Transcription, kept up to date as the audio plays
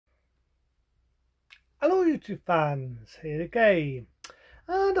Hello YouTube fans, here again.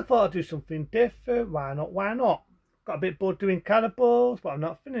 And I thought I'd do something different. Why not? Why not? Got a bit bored doing cannibals, but I'm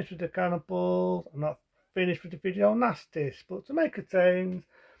not finished with the cannibals. I'm not finished with the video nasties. But to make a change,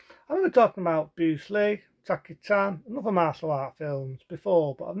 I remember talking about Bruce Lee, Jackie Chan, and other martial art films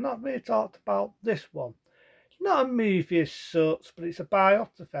before, but I've not really talked about this one. It's not a movie as such, but it's a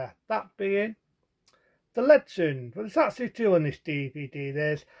biography. That being The Legend. Well, there's actually two on this DVD.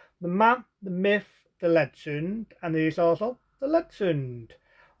 There's The Man, The Myth, The Legend, and there's also The Legend.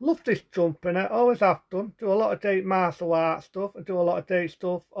 Love this jump in it, always have done. Do a lot of date martial art stuff and do a lot of date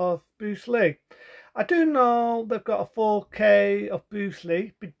stuff of Bruce Lee. I do know they've got a 4K of Bruce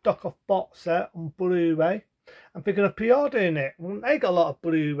Lee, big dock off box set on Blu-ray. I'm thinking of pre-ordering it. They got a lot of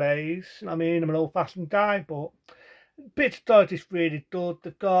Blu-rays. I mean, I'm an old-fashioned guy, but bit storage is really good.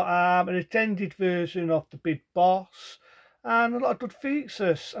 They've got an extended version of The Big Boss and a lot of good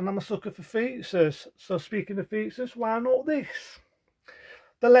features, and I'm a sucker for features. So speaking of features, why not this?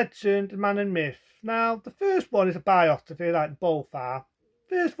 The Legend, Man and Myth. Now, the first one is a biography, like both are.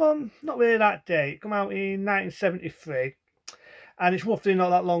 First one, not really that date, come out in 1973, and it's roughly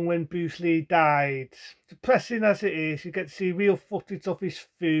not that long when Bruce Lee died. Depressing as it is, you get to see real footage of his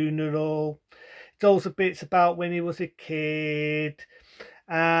funeral. It's also bits about when he was a kid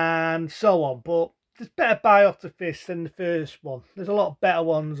and so on, but there's better biographies than the first one. There's a lot of better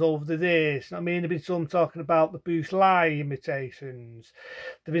ones over the years. I mean, there's been some talking about the Bruce Lee imitations.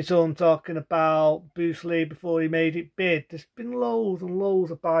 There's been some talking about Bruce Lee before he made it big. There's been loads and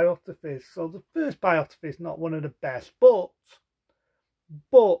loads of biographies. So the first biography is not one of the best, but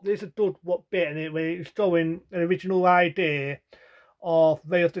there's a good bit in it where it's showing an original idea of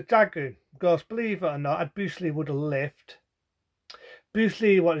Way of the Dragon, because believe it or not, had Buce would have lived, Bruce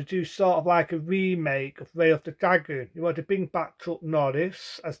Lee wanted to do sort of like a remake of Way of the Dragon. He wanted to bring back Chuck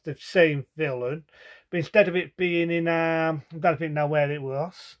Norris as the same villain, but instead of it being in, I don't think now where it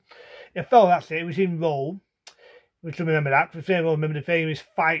was. That's it was in Rome. We should remember that, because everyone remember the famous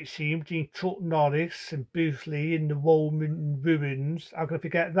fight scene between Chuck Norris and Bruce Lee in the Roman ruins. How can I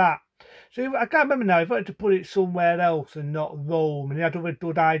forget that? So I can't remember now. He wanted to put it somewhere else and not Rome, and he had other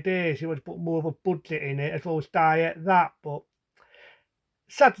good ideas. He wanted to put more of a budget in it as well as direct that, but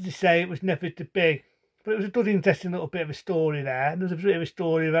sad to say it was never to be. But it was a good, interesting little bit of a story there, and there's a bit of a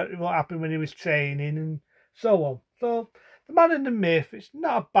story about what happened when he was training and so on. So The Man and the Myth, it's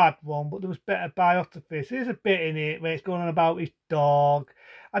not a bad one, but there was better biographies. There's a bit in it where it's going on about his dog.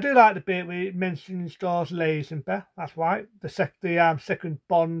 I do like the bit where it mentions George Lazenby, that's right, the second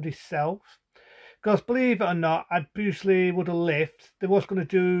Bond himself. Because believe it or not, had Bruce Lee would have lived, they was going to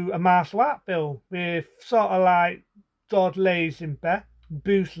do a martial art film with sort of like George Lazenby,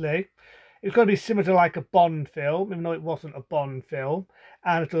 Bruce Lee. It was going to be similar to like a Bond film, even though it wasn't a Bond film.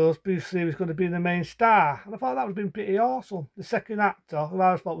 And of course, Bruce Lee was going to be the main star. And I thought that would have been pretty awesome. The second actor, who I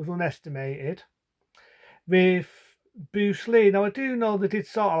always thought was underestimated, with Bruce Lee. Now, I do know they did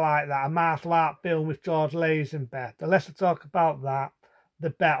sort of like that, a martial art film with George Lazenby. The less I talk about that, the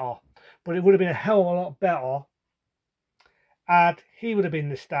better. But it would have been a hell of a lot better had he would have been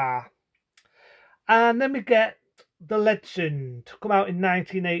the star. And then we get The Legend, come out in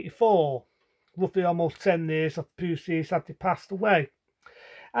 1984. Roughly almost 10 years after Bruce Lee sadly passed away.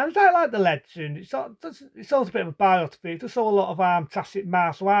 And I like The Legend. It's also a bit of a biography. It does show a lot of classic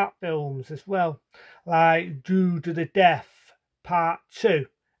martial art films as well, like Due to the Death Part 2,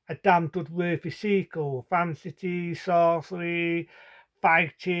 a damn good worthy sequel, fantasy, sorcery,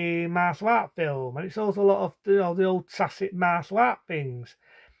 fighting martial art film. And it's also a lot of the old classic martial art things.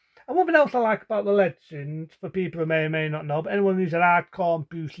 And one thing else I like about The Legend, for people who may or may not know, but anyone who's an hardcore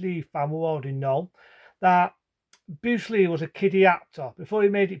Bruce Lee fan will already know, that Bruce Lee was a kiddie actor. Before he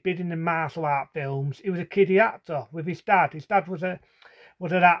made it big in the martial art films, he was a kiddie actor with his dad. His dad was an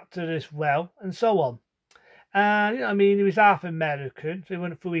actor as well, and so on. And, you know what I mean, he was half American, so he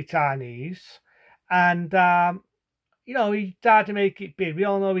wasn't fully Chinese. And, you know, he tried to make it big. We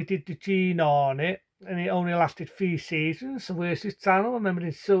all know he did the gene on it, and it only lasted 3 seasons. So where's his channel? I remember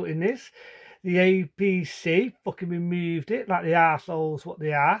insulting this. The APC fucking removed it, like the arseholes what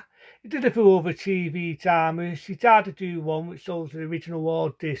they are. He did a few other TV timers. He tried to do one which shows the original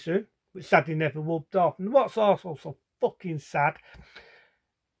audition, which sadly never rubbed off. And what's also so fucking sad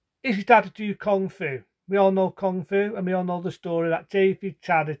is he started to do Kung Fu. We all know Kung Fu, and we all know the story that David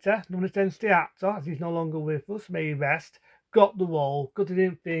Charity, known as the actor, as he's no longer with us, may he rest, got the role because they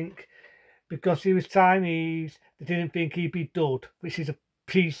didn't think, because he was Chinese, they didn't think he'd be dud, which is a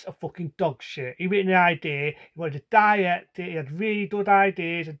piece of fucking dog shit. He written the idea, he wanted to direct it, he had really good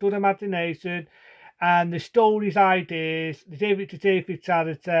ideas, a good imagination, And the stories, ideas, they gave it to David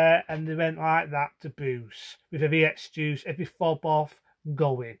Charity, and they went like that to Buce with every excuse, every fob off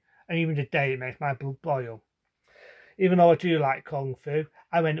going. And even today, it makes my blood boil. Even though I do like Kung Fu,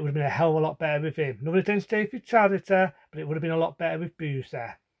 I went it would have been a hell of a lot better with him. Nobody against David Charity, but it would have been a lot better with Buce.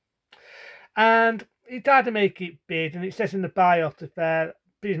 And he tried to make it big, and it says in the biography,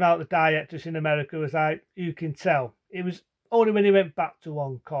 being out the directors in America was like, you can tell. It was only when he went back to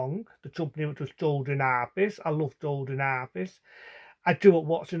Hong Kong, the company which was Golden Harvest. I love Golden Harvest. I grew up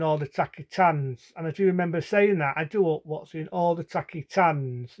watching all the Jackie Chans, and I do remember saying that. I grew up watching all the Jackie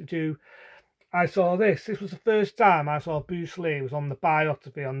Chans. I saw this. This was the first time I saw Bruce Lee. It was on the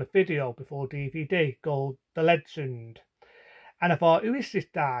biography, on the video before DVD, called The Legend. And I thought, who is this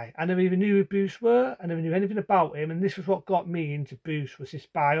guy? I never even knew who Buce were. I never knew anything about him. And this was what got me into Buce, was this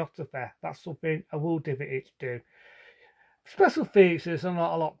biography. That's something I will give it its due. Special features are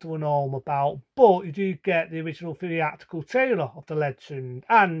not a lot to know about, but you do get the original theatrical trailer of The Legend,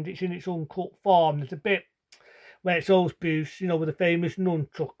 and it's in its uncut form. There's a bit where it shows Buce, you know, with the famous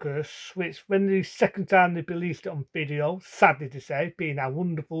nunchuckers, which when the second time they released it on video, sadly to say, being how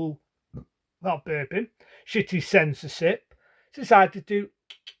wonderful, not burping, shitty censorship, decided to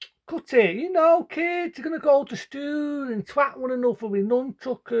cut it. You know, kids are going to go to school and twat one another with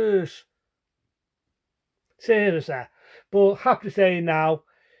nunchuckers. Seriously. But happy to say now,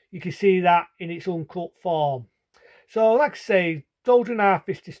 you can see that in its uncut form. So, like I say, Golden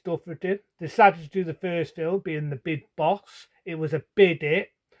Harvest discovered it. They decided to do the first film, being The Big Boss. It was a big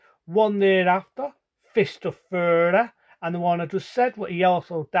hit. One thereafter, Fist of Fury, and the one I just said, what he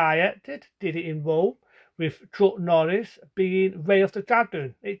also directed, did it in Rome, with Chuck Norris being Ray of the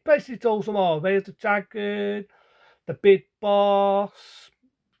Dragon. It basically tells them all, Ray of the Dragon, The Big Boss,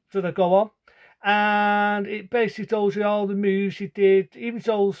 so they go on. And it basically tells you all the moves he did. Even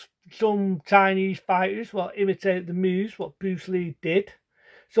shows some Chinese fighters what imitate the moves what Bruce Lee did.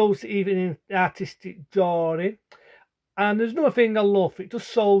 Shows even in artistic drawing. And there's another thing I love. It does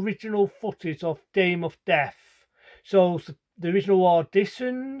show original footage of Game of Death. Shows the original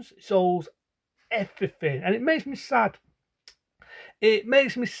auditions. Shows everything. And it makes me sad. It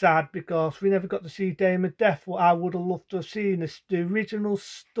makes me sad because we never got to see Dame of Death. What I would have loved to have seen the original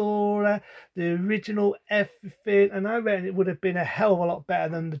story, the original everything, and I reckon it would have been a hell of a lot better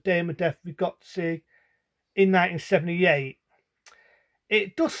than the Dame of Death we got to see in 1978.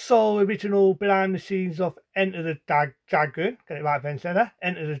 It does show original behind the scenes of Enter the Dragon, get it right, Vincent?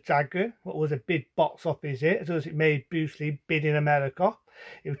 Enter the Dragon, what was a big box office hit, as it made Bruce Lee big in America.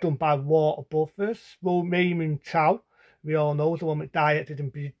 It was done by Warner Brothers, Raymond Chow. We all know the one that directed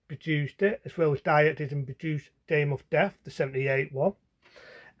and produced it, as well as directed and produced Dame of Death, the 78 one.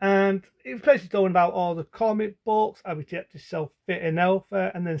 And it was basically talking about all the comic books, how he kept himself fit and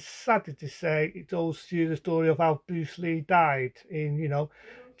healthy, and then sadly to say, it tells you the story of how Bruce Lee died in, you know,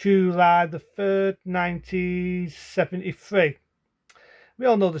 July the 3rd, 1973. We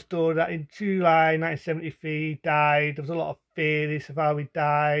all know the story that in July 1973 he died. There was a lot of theories of how he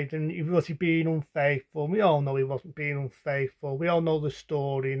died, and was he being unfaithful? We all know he wasn't being unfaithful. We all know the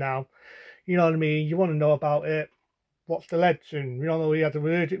story now. You know what I mean? You want to know about it. What's the legend? We all know he had an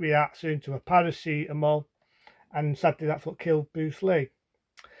allergic reaction to a paracetamol, and sadly that's what killed Bruce Lee.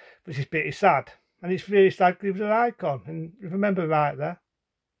 Which is pretty sad. And it's really sad because he was an icon. And if I remember right there,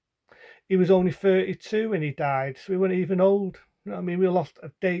 he was only 32 when he died, so he wasn't even old. You know what I mean? We lost a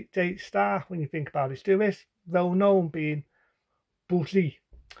date star when you think about it. Still is well known being Bruce Lee.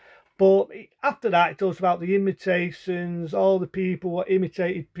 But after that, it talks about the imitations, all the people what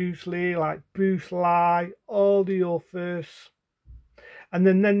imitated Bruce Lee, like Bruce Lee, all the others. And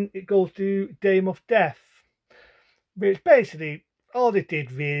then it goes to Dame of Death, which basically, all they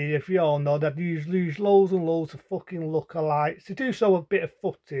did really, if you all know, they'd lose loads and loads of fucking lookalikes. To do so a bit of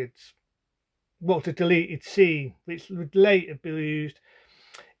footage. What's a deleted scene, which would later be used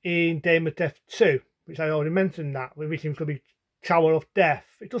in Dame of Death 2, which I already mentioned that, which was going to be Tower of Death.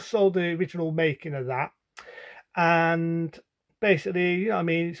 It just saw the original making of that. And basically, you know what I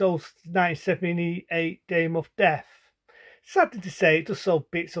mean, it's all 1978 Dame of Death. Sadly to say, it just saw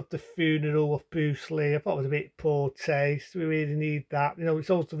bits of the funeral of Bruce Lee. I thought it was a bit poor taste. We really need that. You know,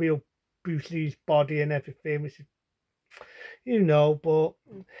 it's also the real Bruce Lee's body and everything, which is, you know, but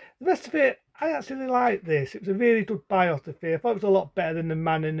the rest of it, I actually like this. It was a really good biography. I thought it was a lot better than The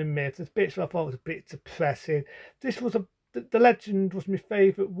Man in the Myth. There's bits I thought was a bit depressing. This was The Legend was my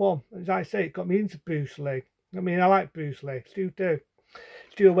favourite one. As I say, it got me into Bruce Lee. I mean, I like Bruce Lee. Still do.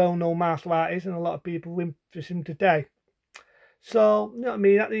 Still a well-known martial artist, and a lot of people were interested in him today. So, you know what I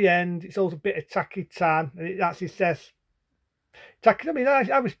mean? At the end, it's also a bit of Jackie Chan, and it actually says Taki, I mean,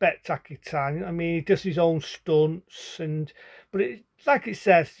 I respect Taki Tan. I mean, he does his own stunts, but it's like it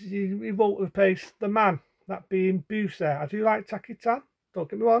says, he won't replace the man, that being Buce. I do like Taki Tan. Don't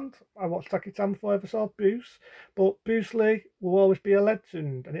get me wrong. I watched Taki Tan before I ever saw Buce, but Bruce Lee will always be a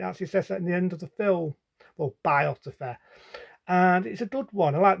legend, and it actually says that in the end of the film, well, biography, and it's a good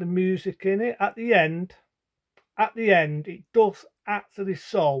one. I like the music in it. At the end, it does actually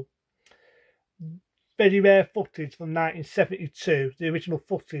show very rare footage from 1972, the original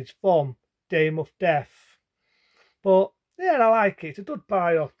footage from Dame of Death. But yeah, I like it. It's a good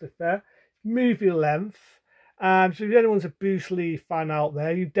biography, movie length. And so if anyone's a Bruce Lee fan out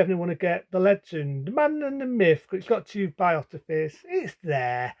there, you definitely want to get the legend, the man and the myth, because it's got two biographies. It's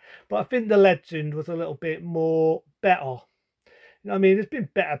there. But I think the legend was a little bit more better. You know what I mean? There's been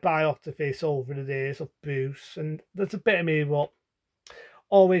better biographies over the years of Bruce, and there's a bit of me what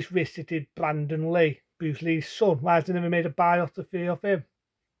always visited Brandon Lee, Bruce Lee's son. Why has they never made a biography of him?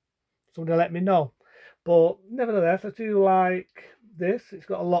 Somebody let me know. But nevertheless, I do like this. It's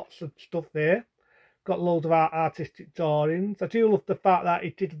got lots of stuff there. Got loads of artistic drawings. I do love the fact that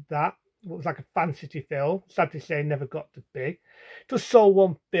he did that. It was like a fantasy film. Sad to say, never got to be. Just saw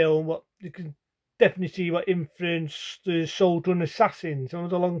one film. What you can definitely see what influenced the Shogun Assassins, one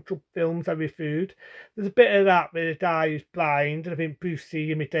of the long trip films I reviewed. There's a bit of that with a guy who's blind, and I think Bruce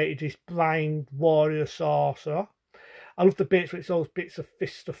Lee imitated this blind warrior sorcerer. I love the bits where it's those bits of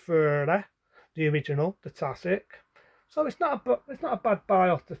Fist of Fury, the original, the classic. So it's not a bad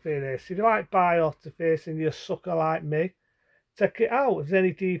biography, this. If you like biographies and you're a sucker like me, check it out. If there's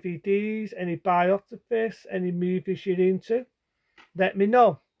any DVDs, any biographies, any movies you're into, let me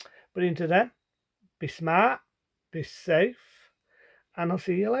know. But until then, be smart, be safe, and I'll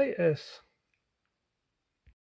see you later.